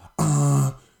also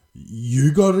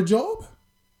you got a job?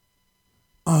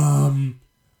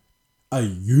 Are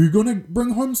you gonna bring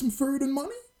home some food and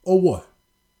money or what?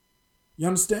 You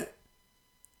understand?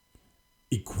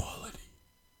 Equality.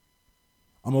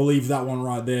 I'm gonna leave that one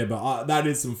right there, but that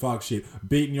is some fuck shit.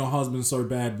 Beating your husband so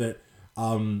bad that,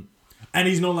 and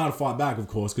he's not allowed to fight back, of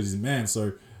course, because he's a man.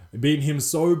 So beating him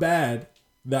so bad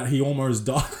that he almost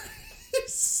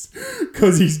dies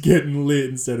because he's getting lit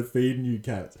instead of feeding you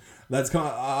cats. That's kind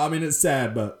of, I mean, it's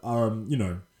sad, but you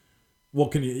know,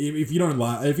 what can you? If you don't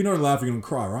laugh, you're gonna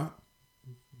cry, right?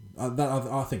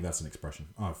 I think that's an expression.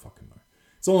 I don't fucking know.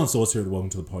 It's all on Source here at the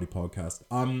Welcome to the Potty podcast.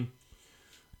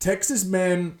 Texas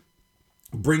man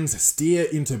brings steer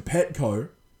into Petco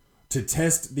to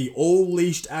test the all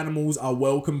leashed animals are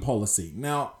welcome policy.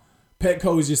 Now,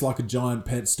 Petco is just like a giant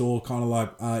pet store, kind of like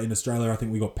in Australia. I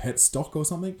think we got Pet Stock or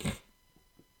something.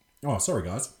 Oh, sorry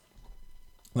guys.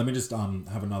 Let me just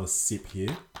have another sip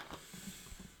here.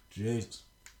 Jesus.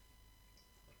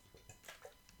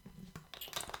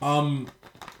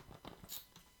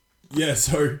 Yeah,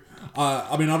 so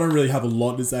I mean, I don't really have a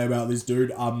lot to say about this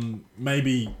dude.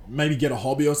 Maybe get a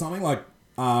hobby or something, like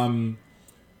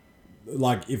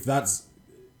if that's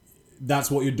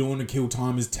what you're doing to kill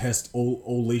time is test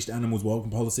all leashed animals welcome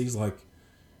policies. Like,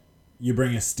 you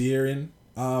bring a steer in.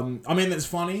 I mean, that's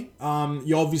funny.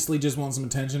 You obviously just want some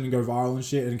attention and go viral and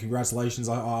shit, and congratulations,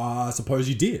 I suppose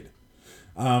you did.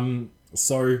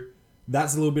 So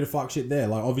that's a little bit of fuck shit there.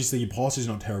 Like, obviously your posture's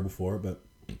not terrible for it, but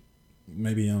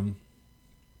maybe, I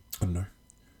don't know.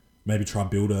 Maybe try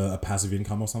and build a passive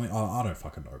income or something. I don't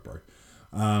fucking know, bro.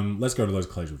 Let's go to those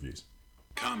Clay's reviews.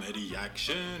 Comedy,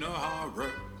 action, or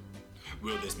horror?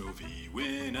 Will this movie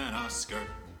win an Oscar?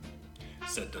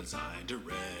 Set design,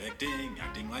 directing,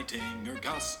 acting, lighting, or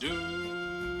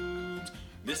costumes?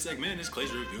 This segment is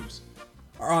Clay's reviews.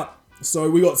 Alright, so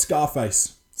we got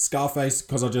Scarface. Scarface,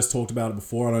 because I just talked about it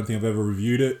before. I don't think I've ever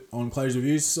reviewed it on Clay's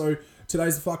reviews. So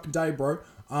today's the fucking day, bro.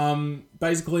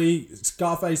 Basically,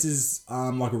 Scarface is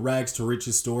like a rags to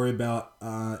riches story about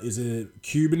is a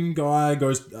Cuban guy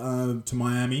goes to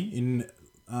Miami in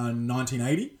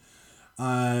 1980,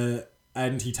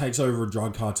 and he takes over a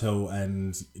drug cartel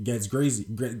and gets greasy,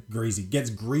 gets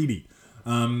greedy.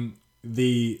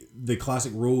 The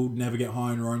classic rule, never get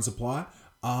high on your own supply.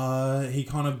 He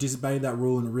kind of disobeyed that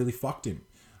rule and it really fucked him.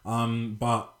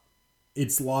 But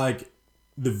it's like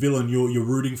the villain, you're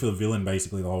rooting for the villain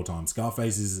basically the whole time.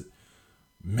 Scarface is,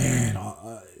 man,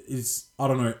 is, I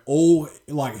don't know, all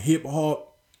like hip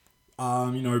hop,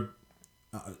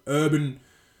 urban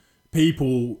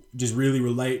people just really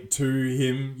relate to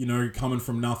him, coming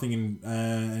from nothing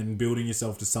and building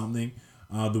yourself to something.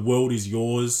 The world is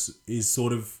yours is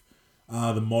sort of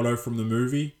the motto from the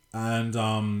movie. And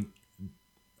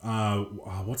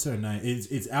what's her name?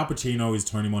 It's Al Pacino is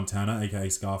Tony Montana, aka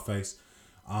Scarface.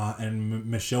 And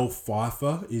Michelle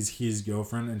Pfeiffer is his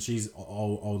girlfriend, and she's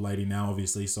old lady now,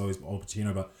 obviously, so is Al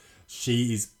Pacino, but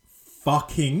she is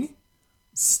fucking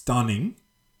stunning.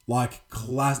 Like,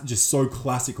 just so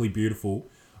classically beautiful.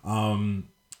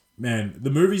 man, the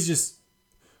movie's just,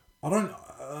 I don't,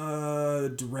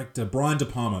 director, Brian De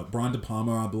Palma,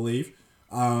 I believe.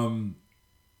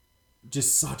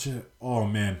 Just such a, oh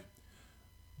man,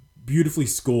 beautifully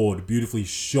scored, beautifully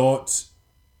shot,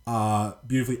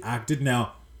 beautifully acted.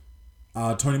 Now,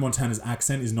 Tony Montana's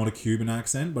accent is not a Cuban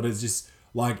accent, but it's just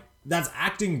like, that's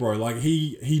acting, bro. Like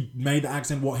he made the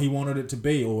accent what he wanted it to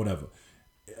be or whatever.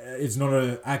 It's not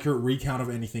an accurate recount of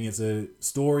anything. It's a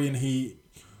story, and he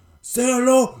said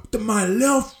hello to my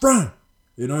little friend.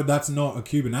 You know, that's not a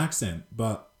Cuban accent,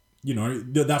 but you know,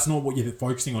 that's not what you're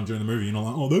focusing on during the movie. You're not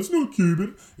like, oh, that's not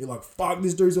Cuban. You're like, fuck,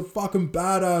 this dude's a fucking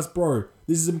badass, bro.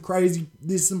 This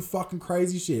is some fucking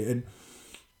crazy shit. And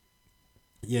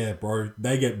yeah, bro,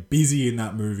 they get busy in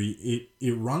that movie.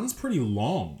 It runs pretty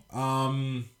long.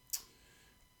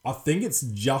 I think it's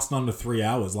just under 3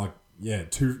 hours. Like, yeah,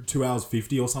 2 hours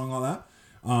 50 or something like that.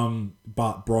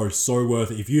 But bro, so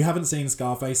worth it. If you haven't seen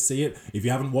Scarface, see it. If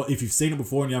you've seen it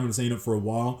before and you haven't seen it for a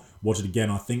while, watch it again.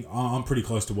 I think I'm pretty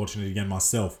close to watching it again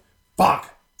myself.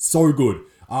 Fuck, so good.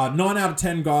 9 out of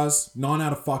 10, guys. 9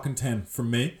 out of fucking 10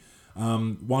 from me.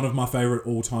 One of my favorite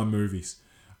all-time movies.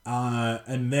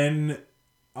 And then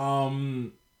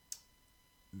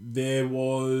there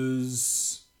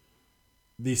was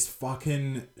this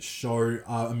fucking show,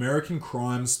 American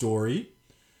Crime Story.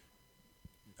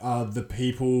 The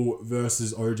People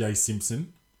versus O.J.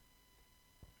 Simpson.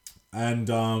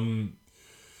 And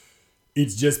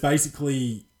it's just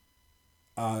basically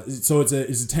so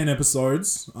it's 10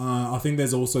 episodes. I think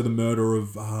there's also the murder of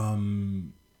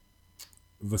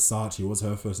Versace. What's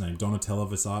her first name? Donatella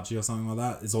Versace or something like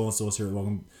that. It's all a source here at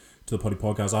Welcome to the Potty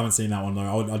Podcast. I haven't seen that one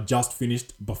though. I just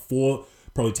finished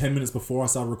probably 10 minutes before I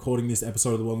started recording this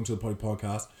episode of the Welcome to the Potty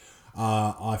Podcast.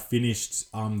 I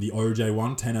finished the OJ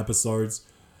one, 10 episodes.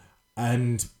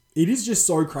 And it is just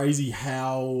so crazy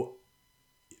how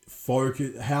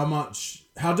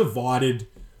divided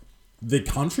the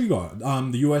country got,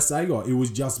 the USA got. It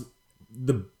was just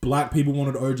the black people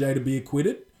wanted OJ to be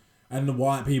acquitted, and the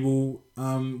white people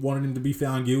wanted him to be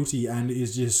found guilty. And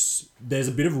it's just, there's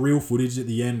a bit of real footage at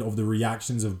the end of the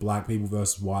reactions of black people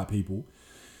versus white people,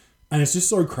 and it's just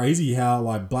so crazy how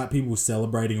like black people were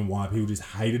celebrating and white people just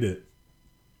hated it.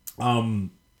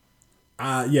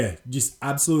 Yeah, just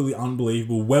absolutely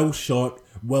unbelievable. Well shot,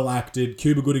 well acted.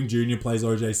 Cuba Gooding Jr. plays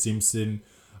O.J. Simpson.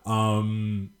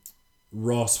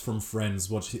 Ross from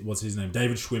Friends, what's his name?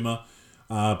 David Schwimmer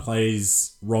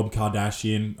plays Rob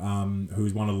Kardashian,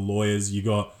 who's one of the lawyers. You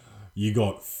got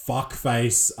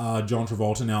fuckface John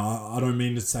Travolta. Now, I don't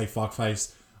mean to say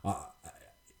fuckface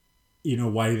in a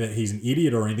way that he's an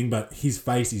idiot or anything, but his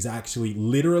face is actually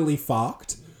literally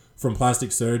fucked from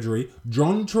plastic surgery.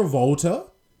 John Travolta,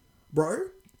 bro,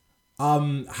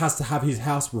 has to have his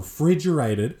house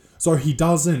refrigerated so he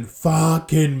doesn't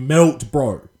fucking melt,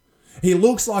 bro. He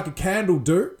looks like a candle,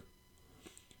 dude.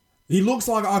 He looks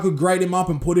like I could grate him up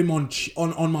and put him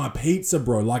on my pizza,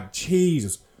 bro, like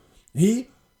cheese. He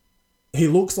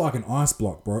looks like an ice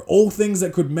block, bro. All things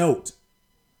that could melt.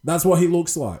 That's what he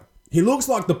looks like. He looks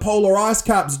like the polar ice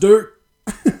caps, dude.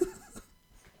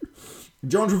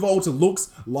 John Travolta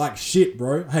looks like shit,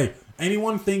 bro. Hey,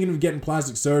 anyone thinking of getting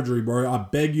plastic surgery, bro, I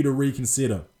beg you to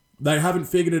reconsider. They haven't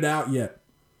figured it out yet.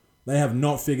 They have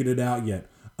not figured it out yet.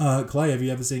 Clay, have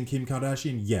you ever seen Kim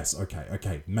Kardashian? Yes,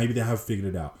 okay. Maybe they have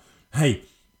figured it out. Hey,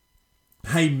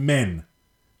 men.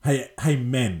 Hey,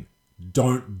 men,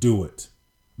 don't do it.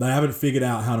 They haven't figured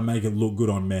out how to make it look good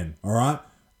on men, all right?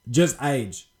 Just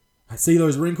age. See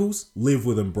those wrinkles? Live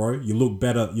with them, bro. You look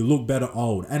better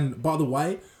old. And by the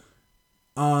way,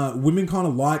 women kind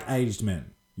of like aged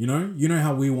men. You know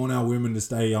how we want our women to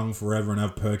stay young forever and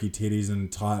have perky titties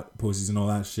and tight pussies and all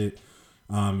that shit.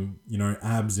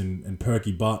 Abs and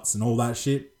perky butts and all that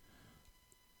shit.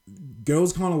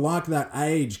 Girls kind of like that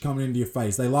age coming into your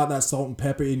face. They like that salt and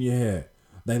pepper in your hair.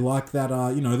 They like that,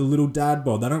 the little dad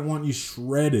bod. They don't want you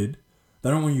shredded. They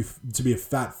don't want you to be a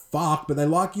fat fuck, but they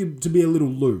like you to be a little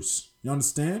loose. You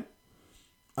understand?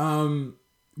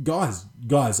 Guys,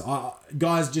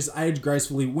 just age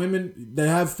gracefully. Women, they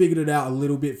have figured it out a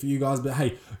little bit for you guys, but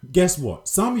hey, guess what?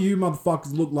 Some of you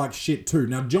motherfuckers look like shit too.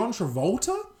 Now, John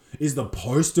Travolta is the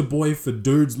poster boy for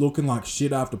dudes looking like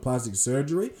shit after plastic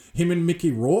surgery. Him and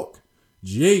Mickey Rourke.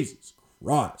 Jesus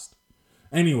Christ.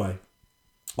 Anyway,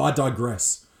 I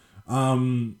digress.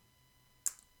 So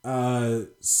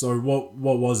what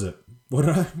was it? What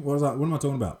am I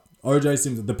talking about? O.J.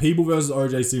 Simpson. The People versus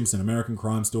O.J. Simpson. American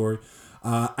Crime Story.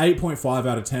 8.5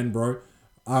 out of 10, bro.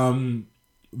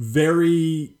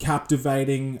 Very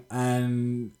captivating,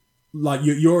 and like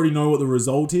you already know what the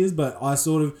result is, but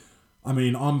I'm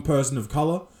a person of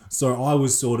color, so I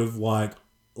was sort of like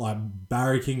like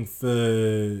barracking.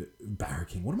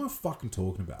 What am I fucking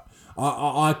talking about?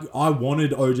 I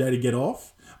wanted OJ to get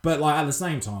off, but like at the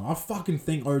same time, I fucking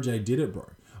think OJ did it, bro.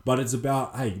 But it's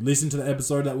about, hey, listen to the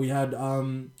episode that we had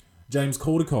James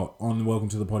Caldecott on the Welcome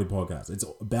to the Potty podcast. It's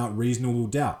about reasonable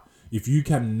doubt. If you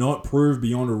cannot prove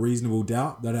beyond a reasonable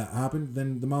doubt that it happened,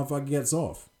 then the motherfucker gets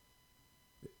off.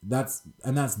 That's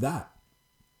that.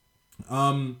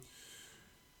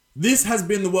 This has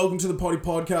been the Welcome to the Potty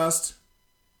podcast.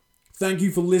 Thank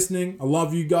you for listening. I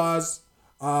love you guys.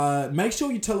 Make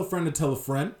sure you tell a friend to tell a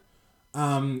friend.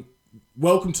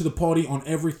 Welcome to the Potty on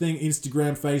everything.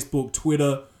 Instagram, Facebook,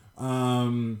 Twitter.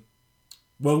 Welcome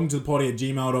to the Potty at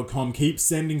gmail.com. Keep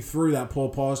sending through that poor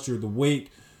posture of the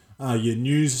week. Your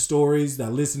news stories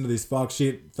that listen to this fuck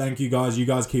shit. Thank you guys. You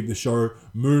guys keep the show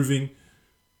moving.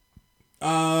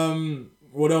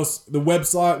 What else? The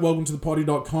website,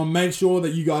 welcometothepotty.com. Make sure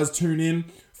that you guys tune in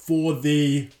for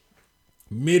the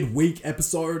midweek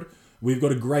episode. We've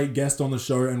got a great guest on the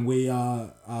show, and we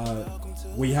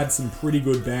had some pretty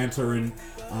good banter, and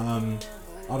I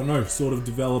don't know, sort of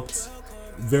developed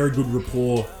very good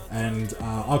rapport, and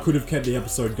I could have kept the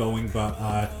episode going,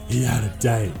 but he had a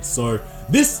date. So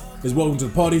this is Welcome to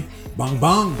the Potty. Bang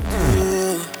bang.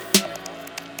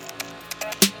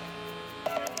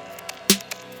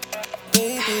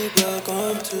 Baby,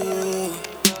 welcome to.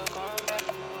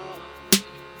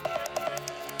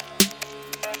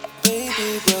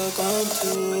 Baby, welcome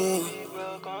to.